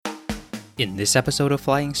In this episode of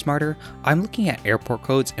Flying Smarter, I'm looking at airport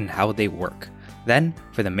codes and how they work. Then,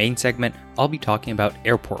 for the main segment, I'll be talking about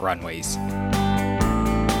airport runways.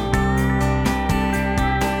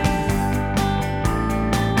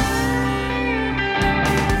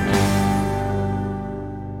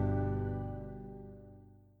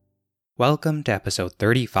 Welcome to episode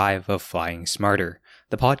 35 of Flying Smarter,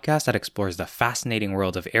 the podcast that explores the fascinating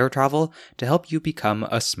world of air travel to help you become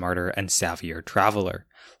a smarter and savvier traveler.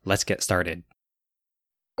 Let's get started.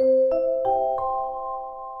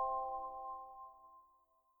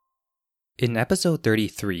 In episode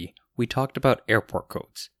 33, we talked about airport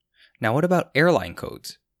codes. Now what about airline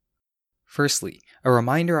codes? Firstly, a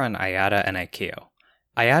reminder on IATA and ICAO.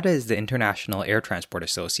 IATA is the International Air Transport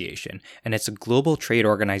Association, and it's a global trade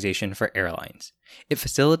organization for airlines. It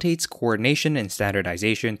facilitates coordination and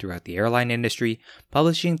standardization throughout the airline industry,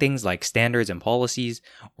 publishing things like standards and policies,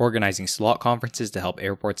 organizing slot conferences to help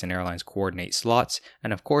airports and airlines coordinate slots,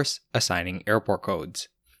 and of course, assigning airport codes.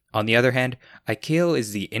 On the other hand, ICAO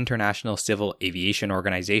is the International Civil Aviation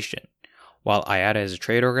Organization. While IATA is a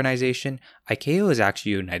trade organization, ICAO is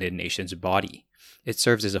actually a United Nations body. It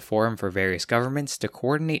serves as a forum for various governments to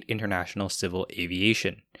coordinate international civil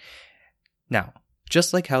aviation. Now,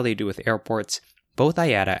 just like how they do with airports, both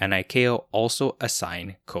IATA and ICAO also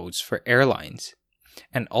assign codes for airlines.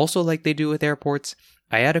 And also like they do with airports,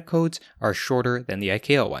 IATA codes are shorter than the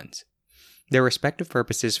ICAO ones. Their respective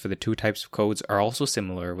purposes for the two types of codes are also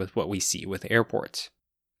similar with what we see with airports.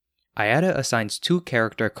 IATA assigns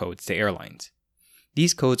 2-character codes to airlines.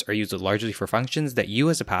 These codes are used largely for functions that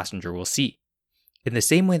you as a passenger will see. In the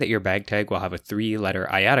same way that your bag tag will have a 3-letter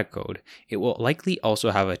IATA code, it will likely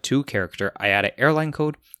also have a 2-character IATA airline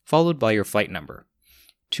code followed by your flight number.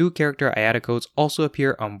 2-character IATA codes also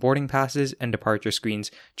appear on boarding passes and departure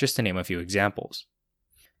screens, just to name a few examples.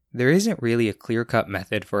 There isn't really a clear-cut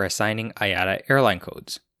method for assigning IATA airline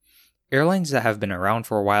codes. Airlines that have been around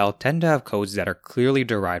for a while tend to have codes that are clearly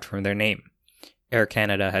derived from their name. Air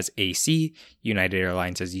Canada has AC, United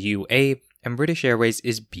Airlines has UA, and British Airways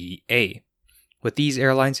is BA. With these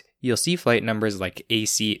airlines, you'll see flight numbers like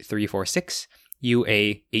AC346,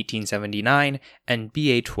 UA1879, and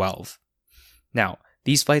BA12. Now,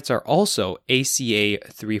 these flights are also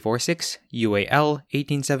ACA346,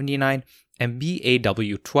 UAL1879, and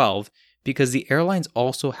BAW12 because the airlines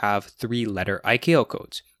also have 3-letter ICAO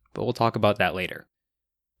codes, but we'll talk about that later.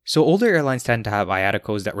 So older airlines tend to have IATA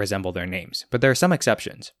codes that resemble their names, but there are some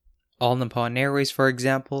exceptions. All Nippon Airways, for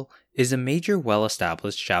example, is a major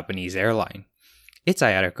well-established Japanese airline. Its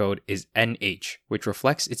IATA code is NH, which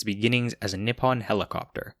reflects its beginnings as a Nippon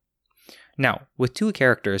helicopter. Now, with 2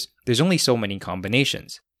 characters, there's only so many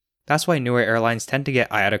combinations. That's why newer airlines tend to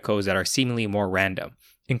get IATA codes that are seemingly more random,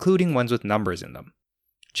 including ones with numbers in them.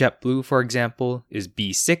 JetBlue, for example, is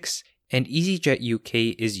B6, and EasyJet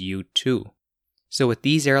UK is U2. So with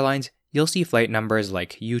these airlines, you'll see flight numbers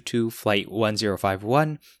like U2 Flight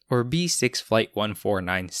 1051 or B6 Flight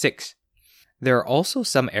 1496. There are also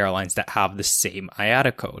some airlines that have the same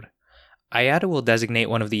IATA code. IATA will designate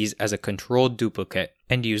one of these as a controlled duplicate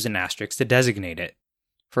and use an asterisk to designate it.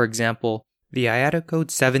 For example, the IATA code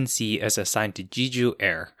 7C is assigned to Jeju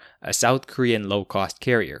Air, a South Korean low-cost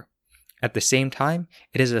carrier. At the same time,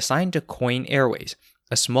 it is assigned to Coin Airways,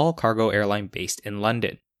 a small cargo airline based in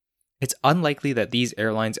London. It's unlikely that these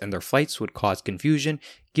airlines and their flights would cause confusion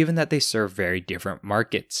given that they serve very different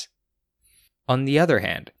markets. On the other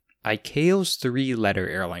hand, ICAO's 3-letter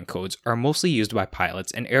airline codes are mostly used by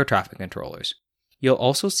pilots and air traffic controllers. You'll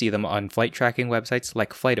also see them on flight tracking websites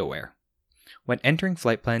like FlightAware. When entering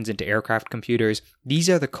flight plans into aircraft computers,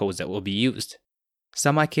 these are the codes that will be used.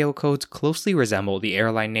 Some ICAO codes closely resemble the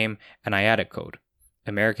airline name and IATA code.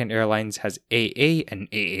 American Airlines has AA and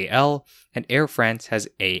AAL, and Air France has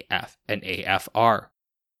AF and AFR.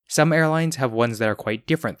 Some airlines have ones that are quite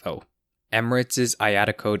different though. Emirates'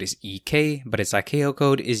 IATA code is EK, but its ICAO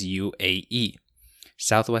code is UAE.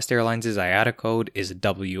 Southwest Airlines' IATA code is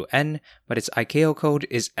WN, but its ICAO code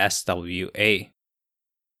is SWA.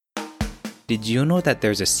 Did you know that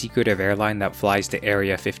there's a secretive airline that flies to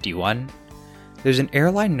Area 51? There's an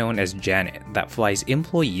airline known as Janet that flies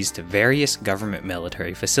employees to various government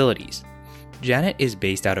military facilities. Janet is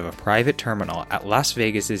based out of a private terminal at Las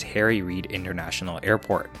Vegas' Harry Reid International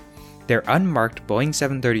Airport. Their unmarked Boeing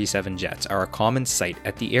 737 jets are a common sight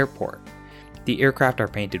at the airport. The aircraft are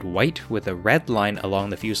painted white with a red line along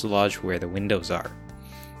the fuselage where the windows are.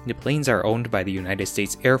 The planes are owned by the United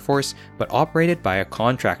States Air Force but operated by a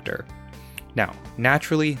contractor. Now,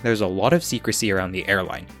 naturally, there's a lot of secrecy around the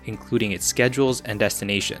airline, including its schedules and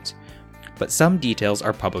destinations, but some details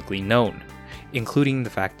are publicly known. including the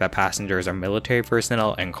fact that passengers are military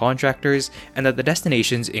personnel and contractors, and that the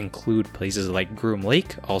destinations include places like Groom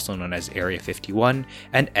Lake, also known as Area 51,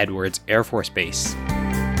 and Edwards Air Force Base.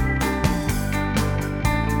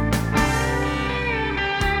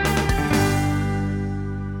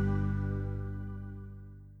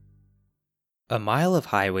 A mile of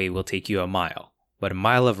highway will take you a mile, but a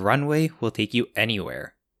mile of runway will take you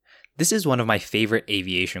anywhere. This is one of my favorite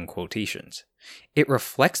aviation quotations. It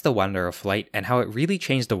reflects the wonder of flight and how it really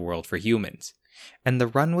changed the world for humans. And the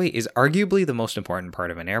runway is arguably the most important part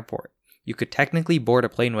of an airport. You could technically board a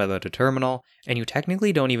plane without a terminal, and you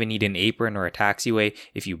technically don't even need an apron or a taxiway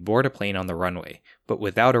if you board a plane on the runway. But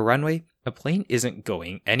without a runway, a plane isn't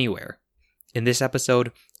going anywhere. In this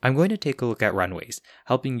episode, I'm going to take a look at runways,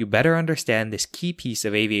 helping you better understand this key piece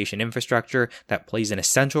of aviation infrastructure that plays an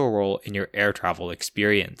essential role in your air travel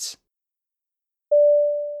experience.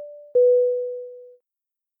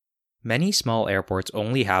 Many small airports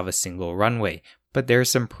only have a single runway, but there are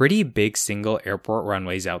some pretty big single airport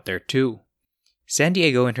runways out there too. San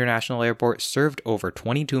Diego International Airport served over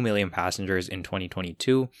 22 million passengers in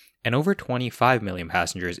 2022 and over 25 million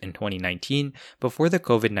passengers in 2019 before the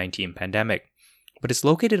COVID-19 pandemic, but it's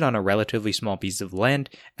located on a relatively small piece of land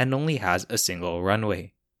and only has a single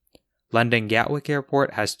runway. London Gatwick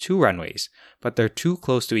Airport has 2 runways, but they're too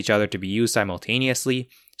close to each other to be used simultaneously,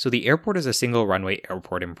 so the airport is a single runway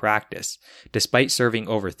airport in practice, despite serving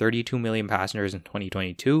over 32 million passengers in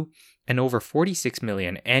 2022 and over 46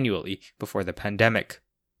 million annually before the pandemic.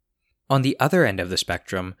 On the other end of the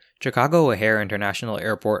spectrum, Chicago O'Hare International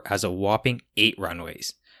Airport has a whopping 8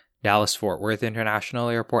 runways. Dallas-Fort Worth International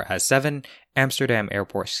Airport has 7, Amsterdam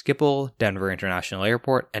Airport Schiphol, Denver International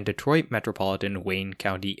Airport, and Detroit Metropolitan Wayne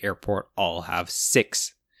County Airport all have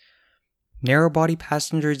 6. Narrow-body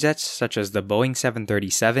passenger jets, such as the Boeing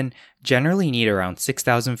 737, generally need around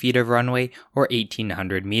 6,000 feet of runway or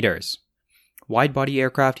 1,800 meters. Wide-body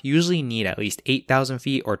aircraft usually need at least 8,000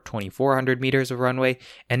 feet or 2,400 meters of runway,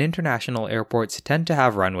 and international airports tend to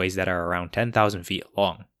have runways that are around 10,000 feet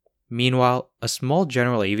long. Meanwhile, a small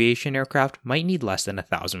general aviation aircraft might need less than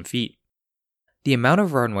 1,000 feet. The amount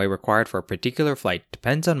of runway required for a particular flight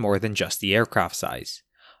depends on more than just the aircraft size.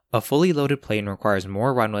 A fully loaded plane requires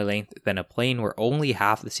more runway length than a plane where only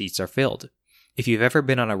half the seats are filled. If you've ever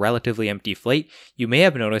been on a relatively empty flight, you may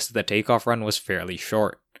have noticed that the takeoff run was fairly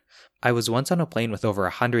short. I was once on a plane with over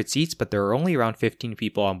 100 seats, but there were only around 15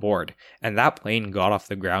 people on board, and that plane got off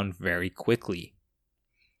the ground very quickly.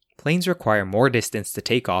 Planes require more distance to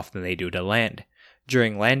take off than they do to land.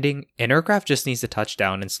 During landing, an aircraft just needs to touch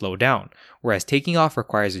down and slow down, whereas taking off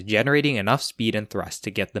requires generating enough speed and thrust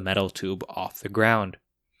to get the metal tube off the ground.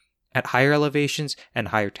 At higher elevations and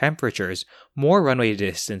higher temperatures, more runway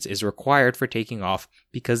distance is required for taking off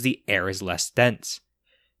because the air is less dense.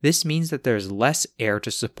 This means that there is less air to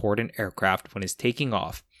support an aircraft when it's taking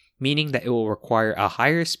off, meaning that it will require a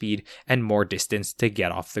higher speed and more distance to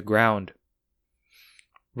get off the ground.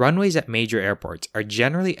 Runways at major airports are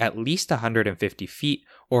generally at least 150 feet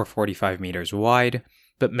or 45 meters wide,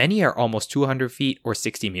 but many are almost 200 feet or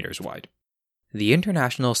 60 meters wide. The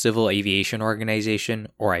International Civil Aviation Organization,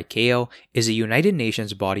 or ICAO, is a United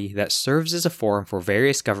Nations body that serves as a forum for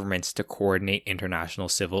various governments to coordinate international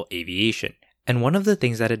civil aviation. And one of the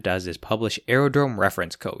things that it does is publish aerodrome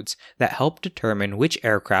reference codes that help determine which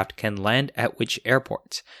aircraft can land at which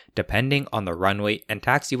airports, depending on the runway and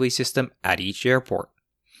taxiway system at each airport.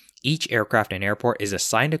 Each aircraft and airport is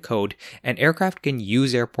assigned a code, and aircraft can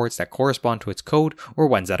use airports that correspond to its code or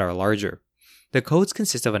ones that are larger. The codes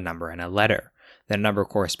consist of a number and a letter. The number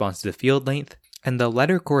corresponds to the field length, and the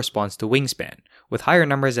letter corresponds to wingspan, with higher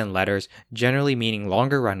numbers and letters generally meaning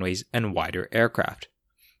longer runways and wider aircraft.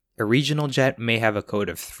 A regional jet may have a code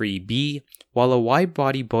of 3B, while a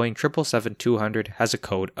wide-body Boeing 777-200 has a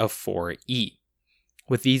code of 4E.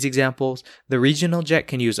 With these examples, the regional jet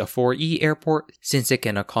can use a 4E airport since it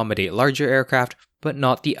can accommodate larger aircraft, but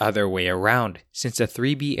not the other way around, since a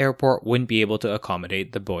 3B airport wouldn't be able to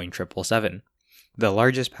accommodate the Boeing 777. The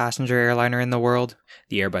largest passenger airliner in the world,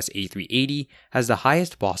 the Airbus A380, has the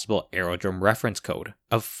highest possible aerodrome reference code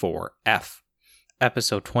of 4F.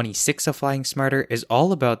 Episode 26 of Flying Smarter is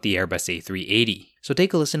all about the Airbus A380, so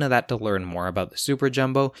take a listen to that to learn more about the Super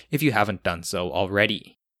Jumbo if you haven't done so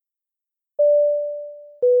already.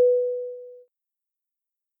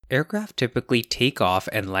 Aircraft typically take off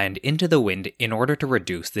and land into the wind in order to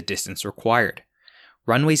reduce the distance required.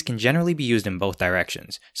 Runways can generally be used in both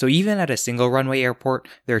directions, so even at a single runway airport,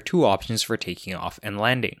 there are 2 options for taking off and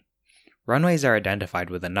landing. Runways are identified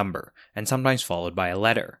with a number, and sometimes followed by a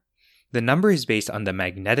letter. The number is based on the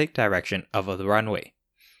magnetic direction of the runway.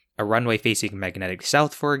 A runway facing magnetic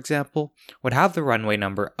south, for example, would have the runway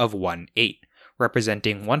number of 18,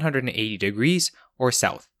 representing 180 degrees or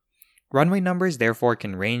south. Runway numbers therefore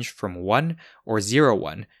can range from 1 or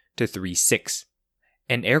 01 to 36.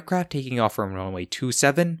 An aircraft taking off from runway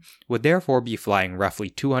 27 would therefore be flying roughly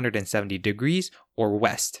 270 degrees or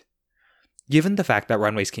west. Given the fact that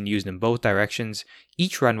runways can be used in both directions,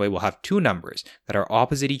 each runway will have two numbers that are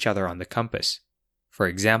opposite each other on the compass. For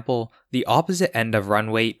example, the opposite end of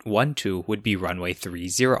runway 12 would be runway 30.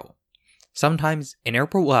 Sometimes, an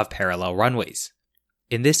airport will have parallel runways.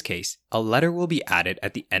 In this case, a letter will be added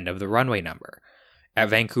at the end of the runway number. At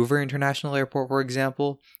Vancouver International Airport, for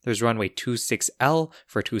example, there's runway 26L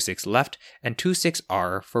for 26 left and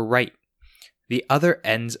 26R for right. The other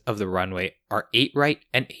ends of the runway are 8 right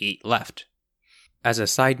and 8 left. As a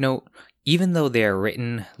side note, even though they are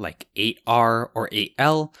written like 8R or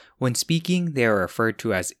 8L, when speaking they are referred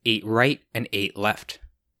to as 8 right and 8 left.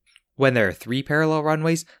 When there are 3 parallel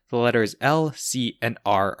runways, the letters L, C, and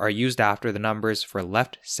R are used after the numbers for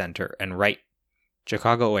left, center, and right.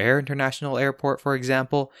 Chicago O'Hare International Airport, for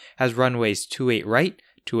example, has runways 28 right,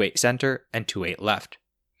 28 center, and 28 left.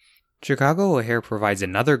 Chicago O'Hare provides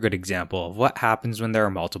another good example of what happens when there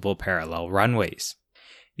are multiple parallel runways.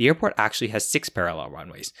 The airport actually has 6 parallel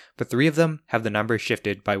runways, but 3 of them have the numbers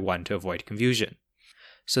shifted by 1 to avoid confusion.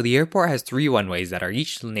 So the airport has 3 runways that are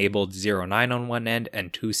each labeled 09 on one end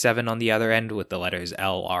and 27 on the other end with the letters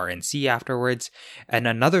L, R, and C afterwards, and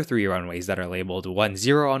another 3 runways that are labeled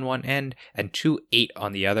 10 on one end and 28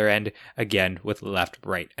 on the other end, again with left,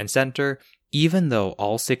 right, and center, even though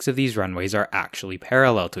all 6 of these runways are actually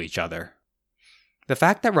parallel to each other. The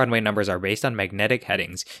fact that runway numbers are based on magnetic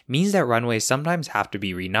headings means that runways sometimes have to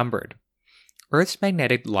be renumbered. Earth's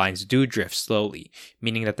magnetic lines do drift slowly,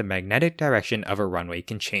 meaning that the magnetic direction of a runway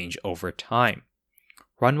can change over time.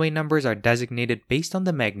 Runway numbers are designated based on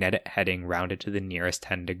the magnetic heading rounded to the nearest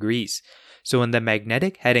 10 degrees, so when the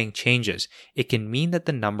magnetic heading changes, it can mean that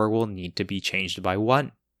the number will need to be changed by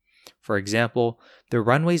 1. For example, the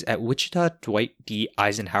runways at Wichita Dwight D.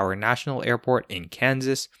 Eisenhower National Airport in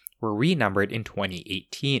Kansas were renumbered in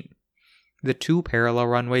 2018. The 2 parallel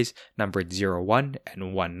runways, numbered 01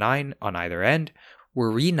 and 19 on either end,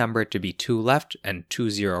 were renumbered to be 2 left and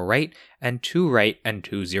 20 right, and 2 right and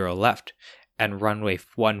 20 left, and runway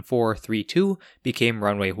 1432 became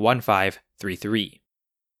runway 1533.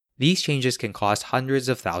 These changes can cost hundreds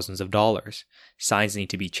of thousands of dollars. Signs need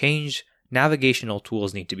to be changed, navigational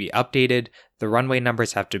tools need to be updated, the runway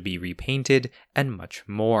numbers have to be repainted, and much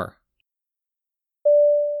more.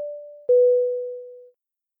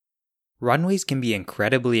 Runways can be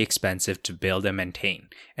incredibly expensive to build and maintain,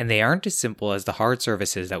 and they aren't as simple as the hard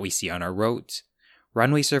surfaces that we see on our roads.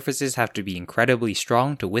 Runway surfaces have to be incredibly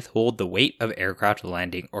strong to withhold the weight of aircraft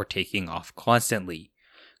landing or taking off constantly.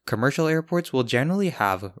 Commercial airports will generally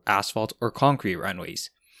have asphalt or concrete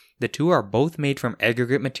runways. The two are both made from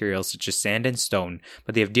aggregate materials such as sand and stone,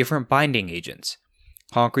 but they have different binding agents.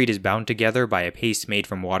 Concrete is bound together by a paste made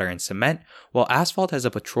from water and cement, while asphalt has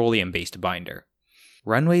a petroleum-based binder.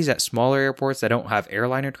 Runways at smaller airports that don't have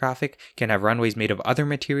airliner traffic can have runways made of other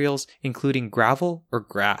materials, including gravel or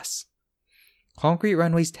grass. Concrete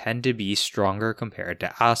runways tend to be stronger compared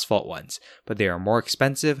to asphalt ones, but they are more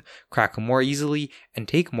expensive, crack more easily, and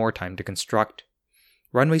take more time to construct.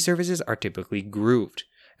 Runway surfaces are typically grooved,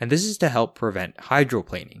 and this is to help prevent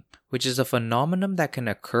hydroplaning, which is a phenomenon that can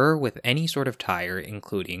occur with any sort of tire,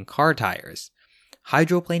 including car tires.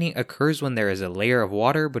 Hydroplaning occurs when there is a layer of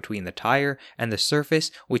water between the tire and the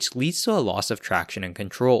surface, which leads to a loss of traction and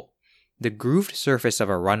control. The grooved surface of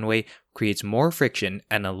a runway creates more friction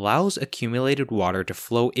and allows accumulated water to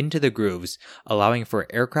flow into the grooves, allowing for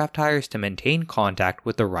aircraft tires to maintain contact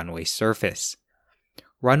with the runway surface.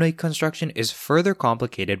 Runway construction is further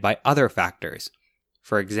complicated by other factors.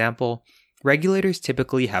 For example, regulators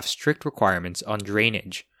typically have strict requirements on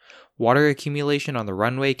drainage. Water accumulation on the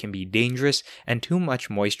runway can be dangerous, and too much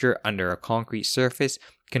moisture under a concrete surface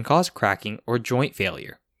can cause cracking or joint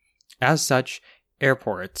failure. As such,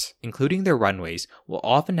 airports, including their runways, will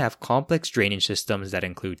often have complex drainage systems that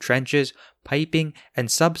include trenches, piping, and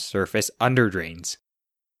subsurface underdrains.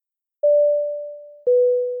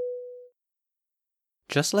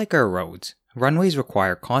 Just like our roads, runways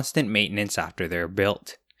require constant maintenance after they're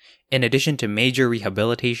built. In addition to major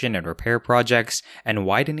rehabilitation and repair projects and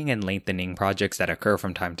widening and lengthening projects that occur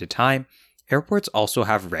from time to time, airports also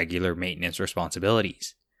have regular maintenance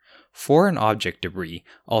responsibilities. Foreign object debris,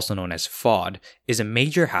 also known as FOD, is a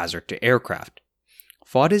major hazard to aircraft.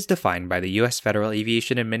 FOD is defined by the U.S. Federal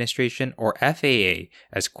Aviation Administration, or FAA,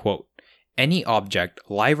 as, quote, any object,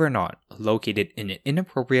 live or not, located in an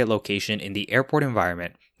inappropriate location in the airport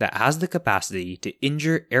environment that has the capacity to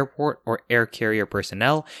injure airport or air carrier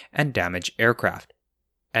personnel and damage aircraft.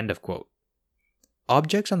 End of quote.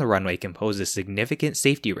 Objects on the runway can pose a significant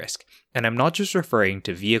safety risk, and I'm not just referring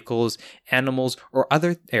to vehicles, animals, or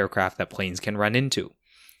other aircraft that planes can run into.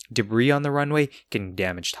 Debris on the runway can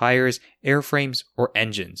damage tires, airframes, or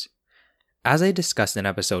engines. As I discussed in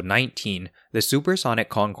episode 19, the supersonic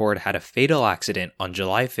Concorde had a fatal accident on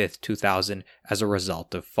July 5, 2000 as a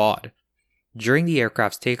result of FOD. During the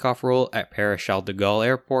aircraft's takeoff roll at Paris-Charles de Gaulle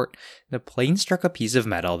Airport, the plane struck a piece of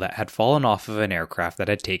metal that had fallen off of an aircraft that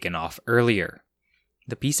had taken off earlier.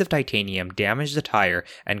 The piece of titanium damaged the tire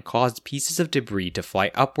and caused pieces of debris to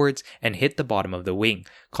fly upwards and hit the bottom of the wing,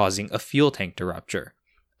 causing a fuel tank to rupture.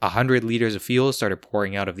 100 liters of fuel started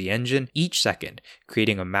pouring out of the engine each second,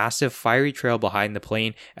 creating a massive fiery trail behind the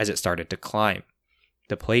plane as it started to climb.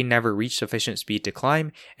 The plane never reached sufficient speed to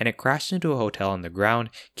climb, and it crashed into a hotel on the ground,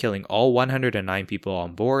 killing all 109 people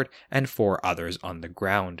on board and 4 others on the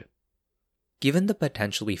ground. Given the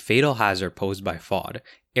potentially fatal hazard posed by FOD,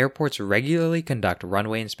 airports regularly conduct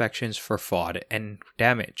runway inspections for FOD and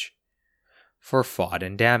damage.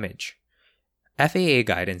 FAA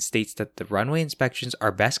guidance states that the runway inspections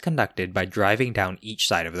are best conducted by driving down each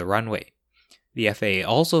side of the runway. The FAA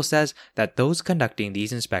also says that those conducting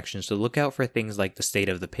these inspections should look out for things like the state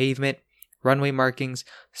of the pavement, runway markings,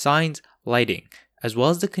 signs, lighting, as well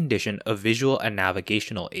as the condition of visual and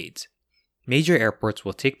navigational aids. Major airports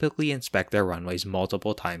will typically inspect their runways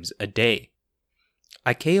multiple times a day.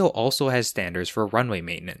 ICAO also has standards for runway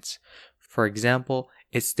maintenance. For example,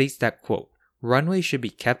 it states that, quote, runways should be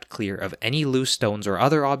kept clear of any loose stones or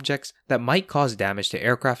other objects that might cause damage to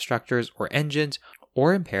aircraft structures or engines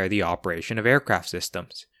or impair the operation of aircraft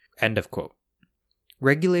systems. End of quote.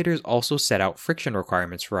 Regulators also set out friction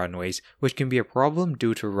requirements for runways, which can be a problem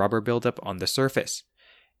due to rubber buildup on the surface.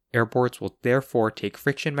 Airports will therefore take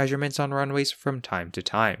friction measurements on runways from time to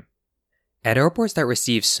time. At airports that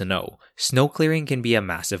receive snow clearing can be a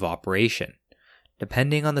massive operation.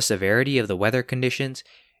 Depending on the severity of the weather conditions,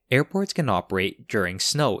 airports can operate during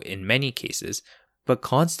snow in many cases, but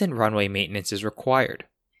constant runway maintenance is required.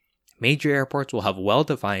 Major airports will have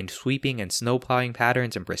well-defined sweeping and snow plowing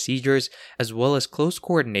patterns and procedures, as well as close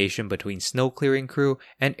coordination between snow clearing crew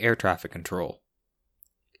and air traffic control.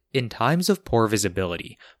 In times of poor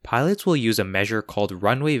visibility, pilots will use a measure called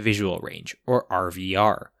runway visual range, or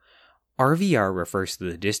RVR. RVR refers to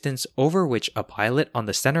the distance over which a pilot on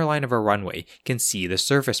the center line of a runway can see the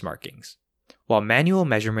surface markings. While manual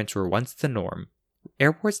measurements were once the norm,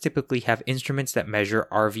 airports typically have instruments that measure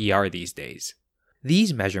RVR these days.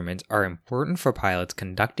 These measurements are important for pilots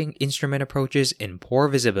conducting instrument approaches in poor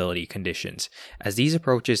visibility conditions, as these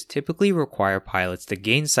approaches typically require pilots to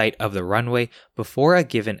gain sight of the runway before a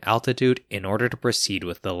given altitude in order to proceed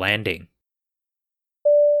with the landing.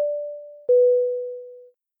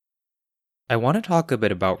 I want to talk a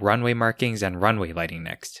bit about runway markings and runway lighting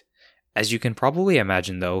next. As you can probably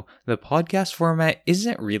imagine though, the podcast format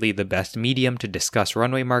isn't really the best medium to discuss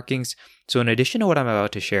runway markings, so in addition to what I'm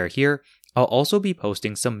about to share here, I'll also be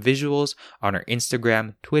posting some visuals on our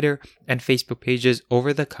Instagram, Twitter, and Facebook pages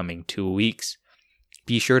over the coming 2 weeks.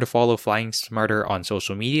 Be sure to follow Flying Smarter on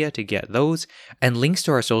social media to get those, and links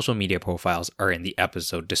to our social media profiles are in the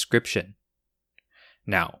episode description.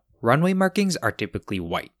 Now, runway markings are typically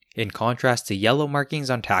white, in contrast to yellow markings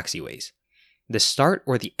on taxiways. The start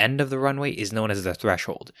or the end of the runway is known as the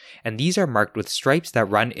threshold, and these are marked with stripes that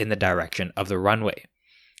run in the direction of the runway.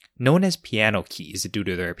 Known as piano keys due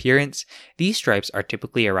to their appearance, these stripes are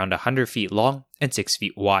typically around 100 feet long and 6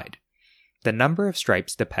 feet wide. The number of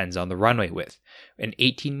stripes depends on the runway width. An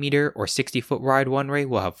 18-meter or 60-foot wide runway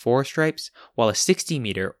will have 4 stripes, while a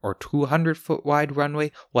 60-meter or 200-foot wide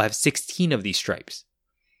runway will have 16 of these stripes.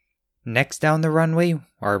 Next down the runway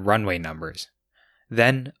are runway numbers.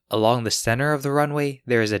 Then, along the center of the runway,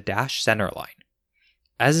 there is a dashed center line.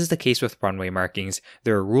 As is the case with runway markings,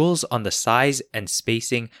 there are rules on the size and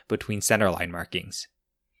spacing between centerline markings.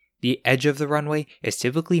 The edge of the runway is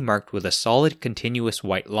typically marked with a solid continuous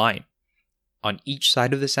white line. On each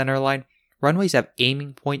side of the centerline, runways have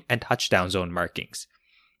aiming point and touchdown zone markings.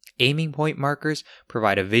 Aiming point markers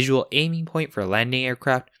provide a visual aiming point for landing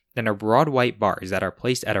aircraft and are broad white bars that are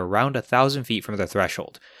placed at around 1,000 feet from the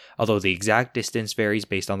threshold, although the exact distance varies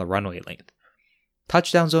based on the runway length.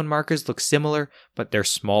 Touchdown zone markers look similar, but they're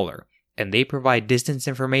smaller, and they provide distance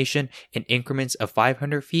information in increments of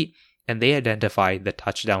 500 feet, and they identify the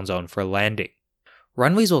touchdown zone for landing.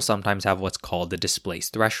 Runways will sometimes have what's called the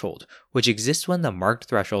displaced threshold, which exists when the marked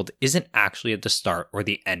threshold isn't actually at the start or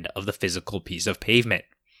the end of the physical piece of pavement.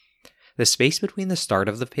 The space between the start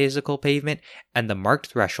of the physical pavement and the marked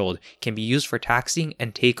threshold can be used for taxiing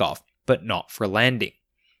and takeoff, but not for landing.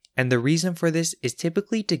 And the reason for this is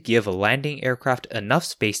typically to give a landing aircraft enough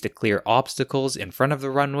space to clear obstacles in front of the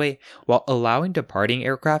runway while allowing departing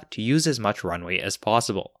aircraft to use as much runway as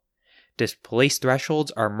possible. Displaced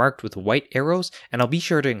thresholds are marked with white arrows, and I'll be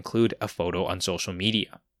sure to include a photo on social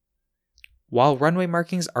media. While runway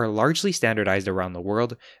markings are largely standardized around the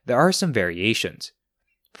world, there are some variations.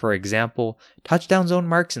 For example, touchdown zone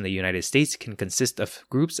marks in the United States can consist of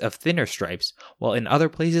groups of thinner stripes, while in other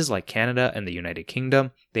places like Canada and the United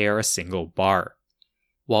Kingdom, they are a single bar.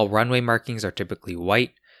 While runway markings are typically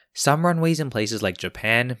white, some runways in places like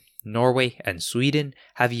Japan, Norway, and Sweden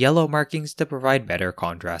have yellow markings to provide better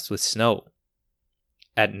contrast with snow.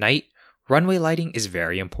 At night, runway lighting is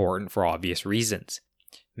very important for obvious reasons.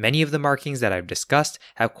 Many of the markings that I've discussed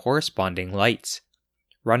have corresponding lights.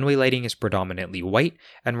 Runway lighting is predominantly white,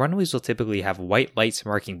 and runways will typically have white lights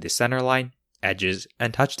marking the center line, edges,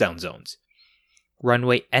 and touchdown zones.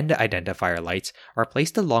 Runway end identifier lights are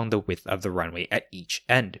placed along the width of the runway at each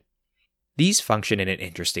end. These function in an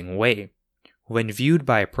interesting way. When viewed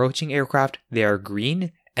by approaching aircraft, they are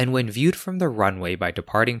green, and when viewed from the runway by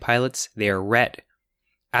departing pilots, they are red.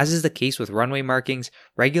 As is the case with runway markings,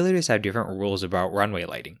 regulators have different rules about runway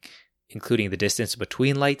lighting, including the distance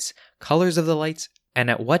between lights, colors of the lights, and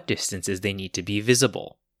at what distances they need to be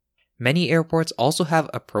visible. Many airports also have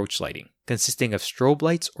approach lighting, consisting of strobe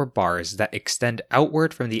lights or bars that extend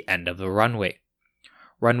outward from the end of the runway.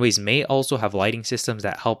 Runways may also have lighting systems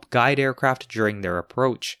that help guide aircraft during their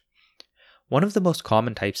approach. One of the most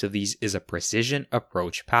common types of these is a Precision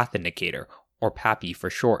Approach Path Indicator, or PAPI for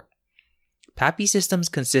short. PAPI systems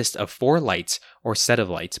consist of 4 lights or set of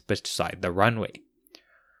lights beside the runway.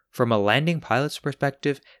 From a landing pilot's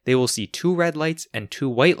perspective, they will see 2 red lights and 2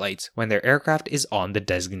 white lights when their aircraft is on the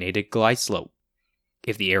designated glide slope.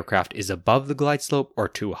 If the aircraft is above the glide slope or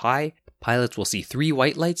too high, pilots will see 3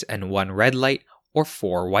 white lights and 1 red light or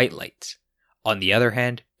 4 white lights. On the other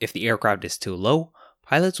hand, if the aircraft is too low,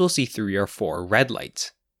 pilots will see 3 or 4 red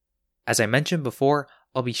lights. As I mentioned before,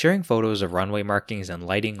 I'll be sharing photos of runway markings and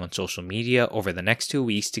lighting on social media over the next 2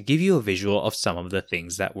 weeks to give you a visual of some of the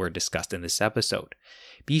things that were discussed in this episode.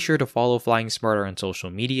 Be sure to follow Flying Smarter on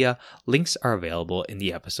social media. Links are available in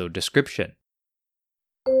the episode description.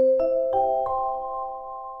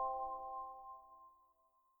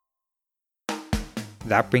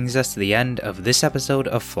 That brings us to the end of this episode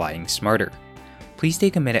of Flying Smarter. Please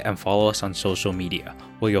take a minute and follow us on social media,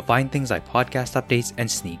 where you'll find things like podcast updates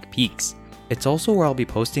and sneak peeks. It's also where I'll be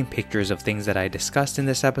posting pictures of things that I discussed in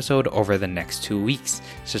this episode over the next 2 weeks,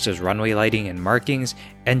 such as runway lighting and markings,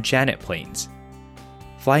 and Janet planes.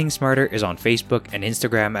 Flying Smarter is on Facebook and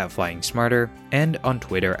Instagram at Flying Smarter, and on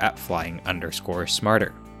Twitter at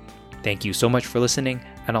Flying_Smarter. Thank you so much for listening,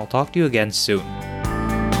 and I'll talk to you again soon.